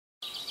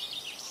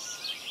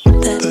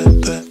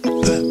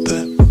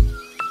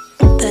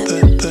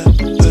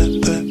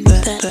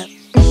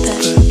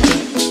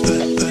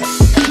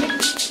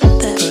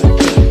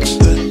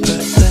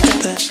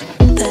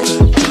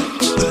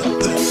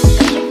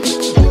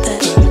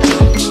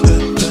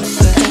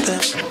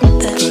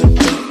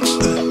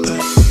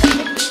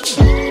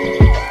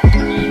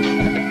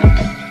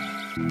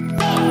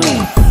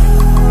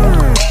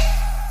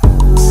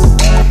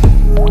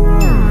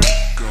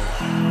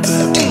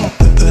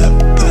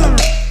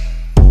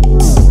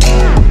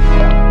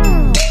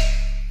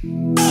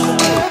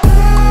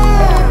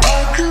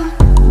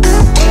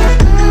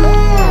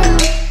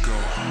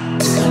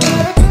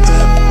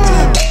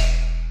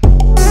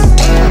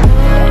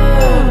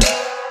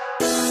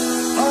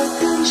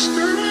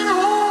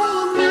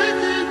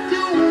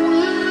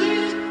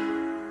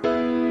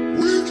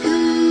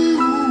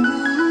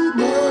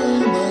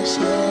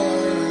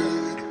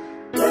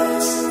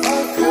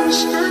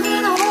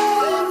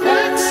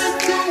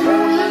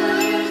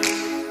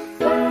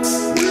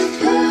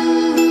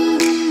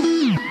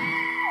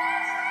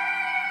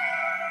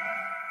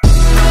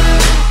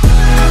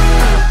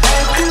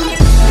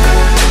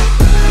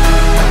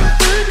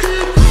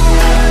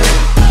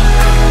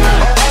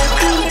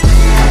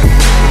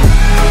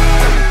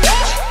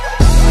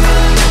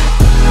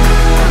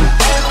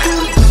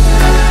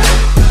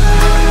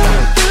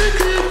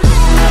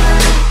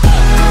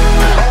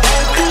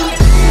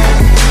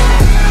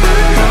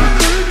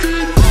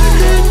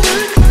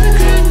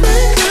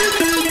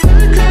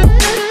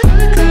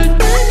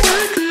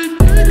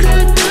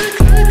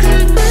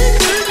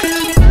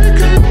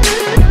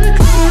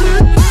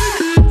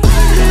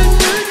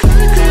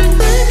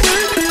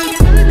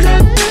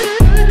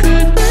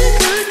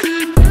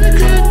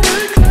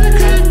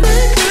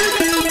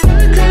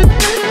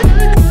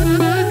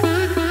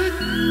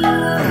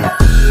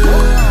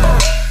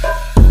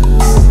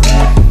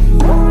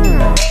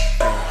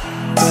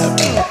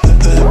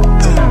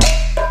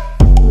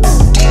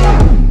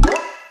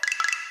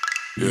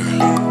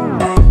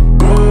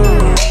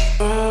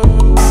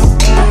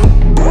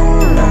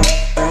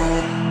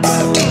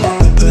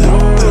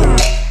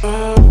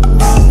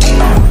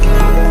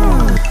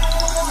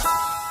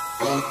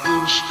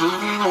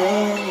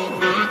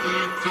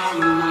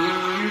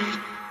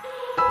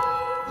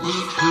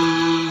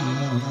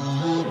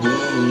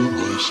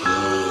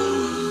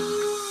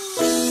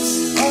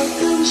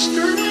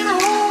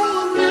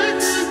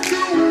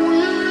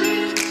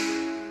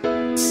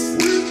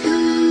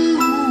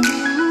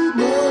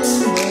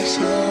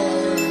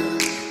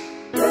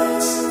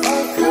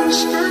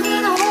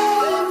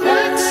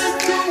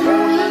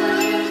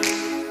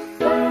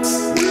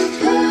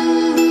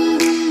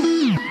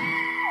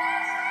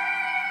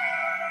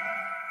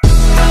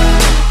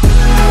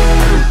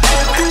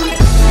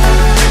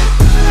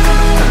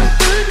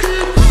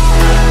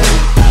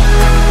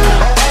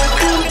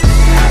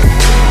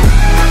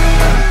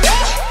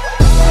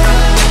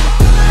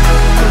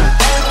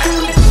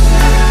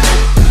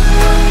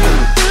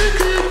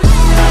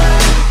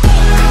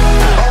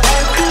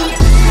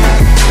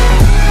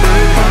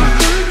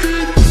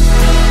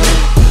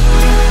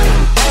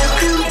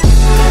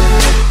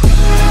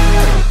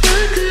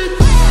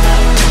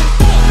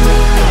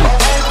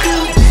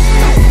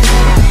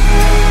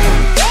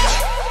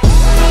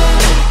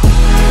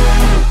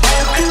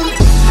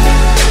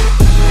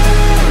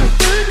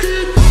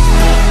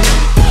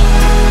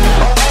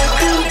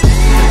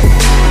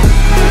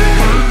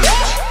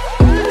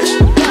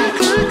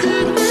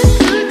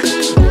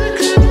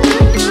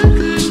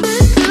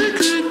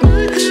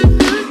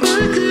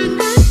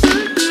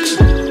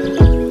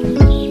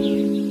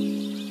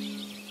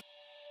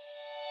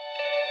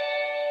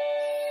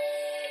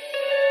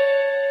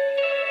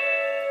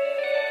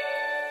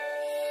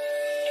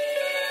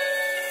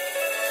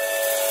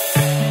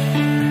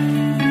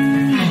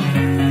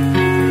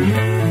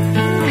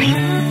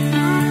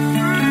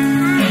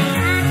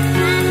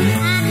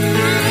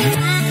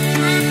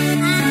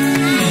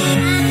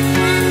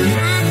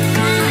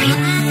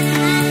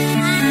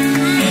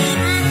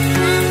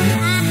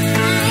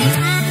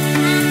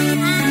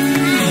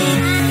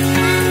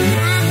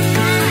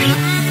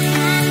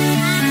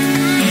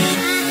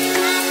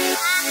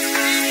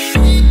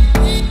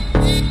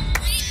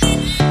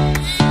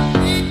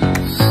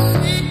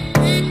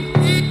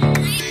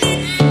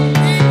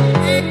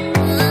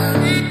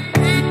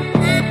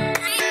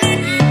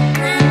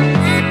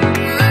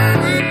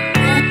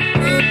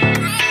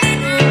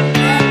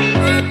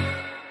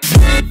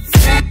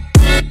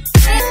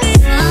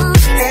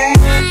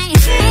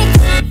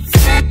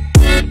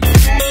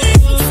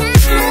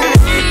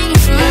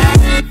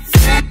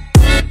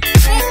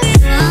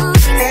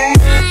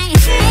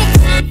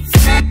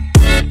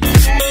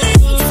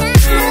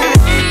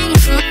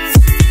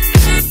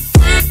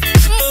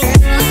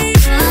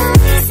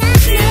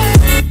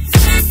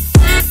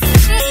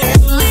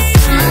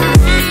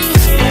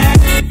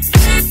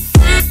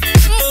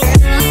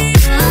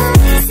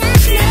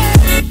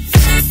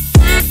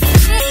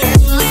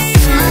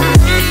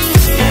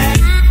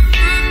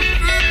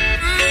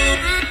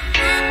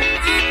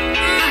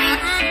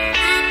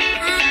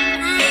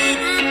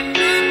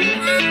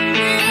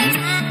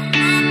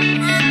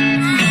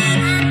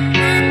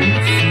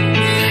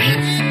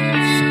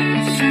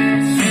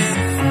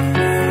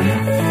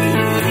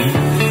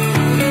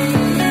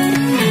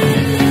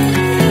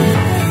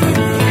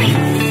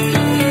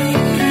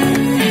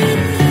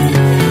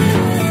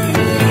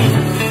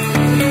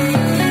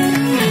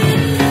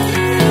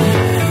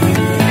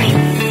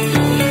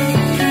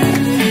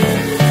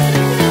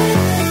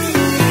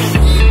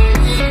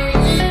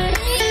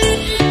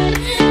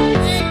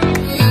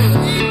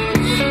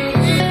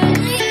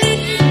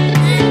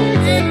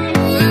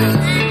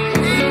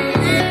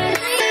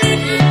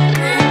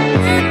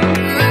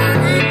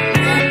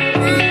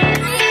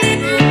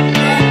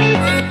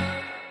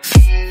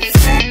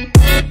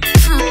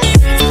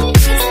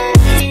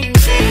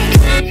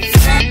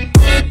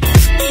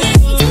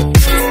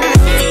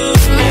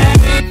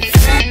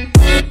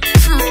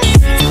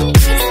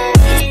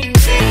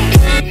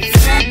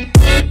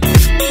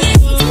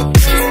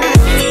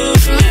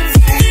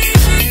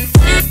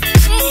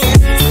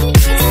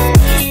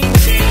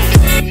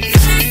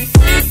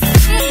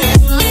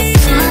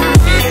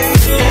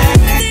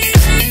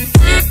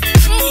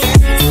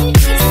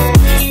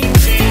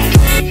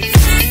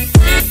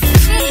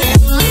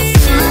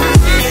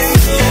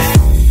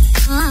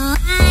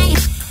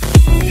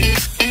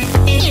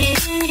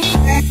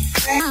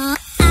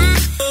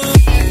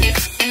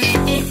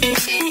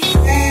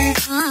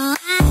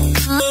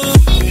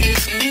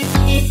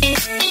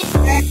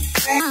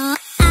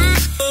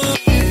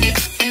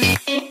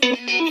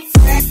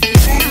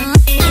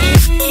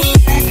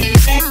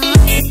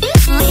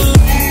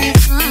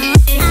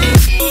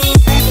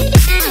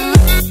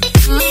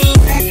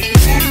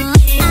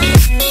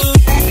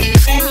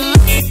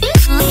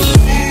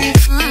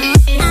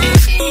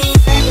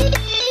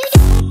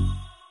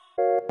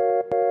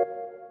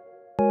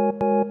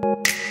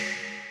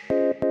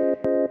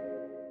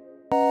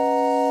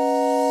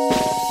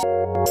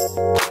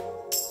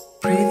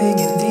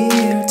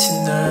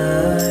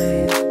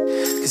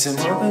'cause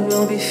I'm hoping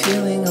we'll be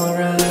feeling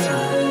alright.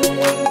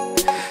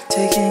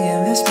 Taking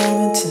in this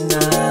moment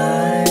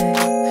tonight.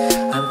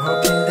 I'm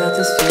hoping that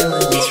this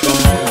feeling is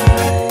right.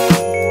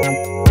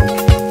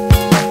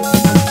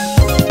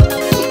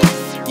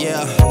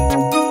 Yeah.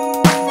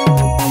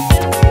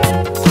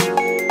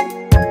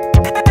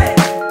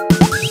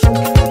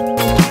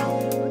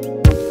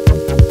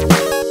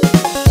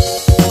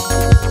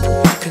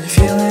 Can you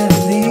feel it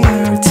in the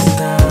air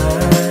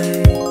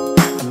tonight?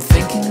 I'm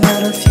thinking that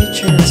our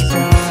future is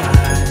bright.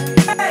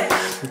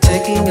 We're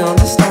taking on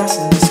the stars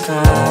in the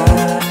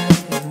sky,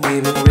 and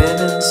weaving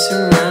ribbons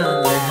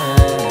around their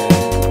head.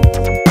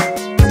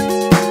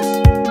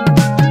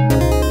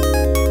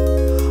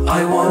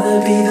 I wanna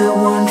be the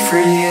one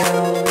for you.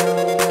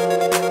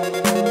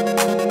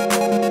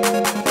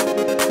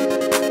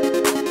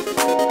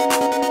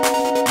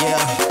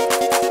 Yeah.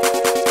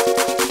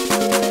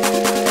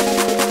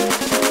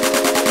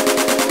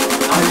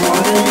 I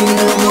wanna be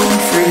the one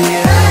for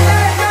you.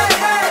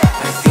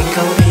 I think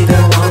I'll be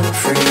the one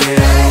for you.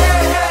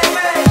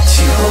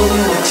 To hold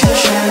you and to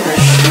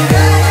cherish you.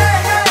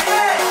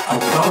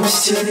 I'll promise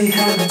to the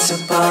heavens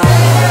above.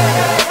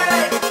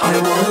 I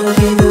wanna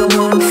be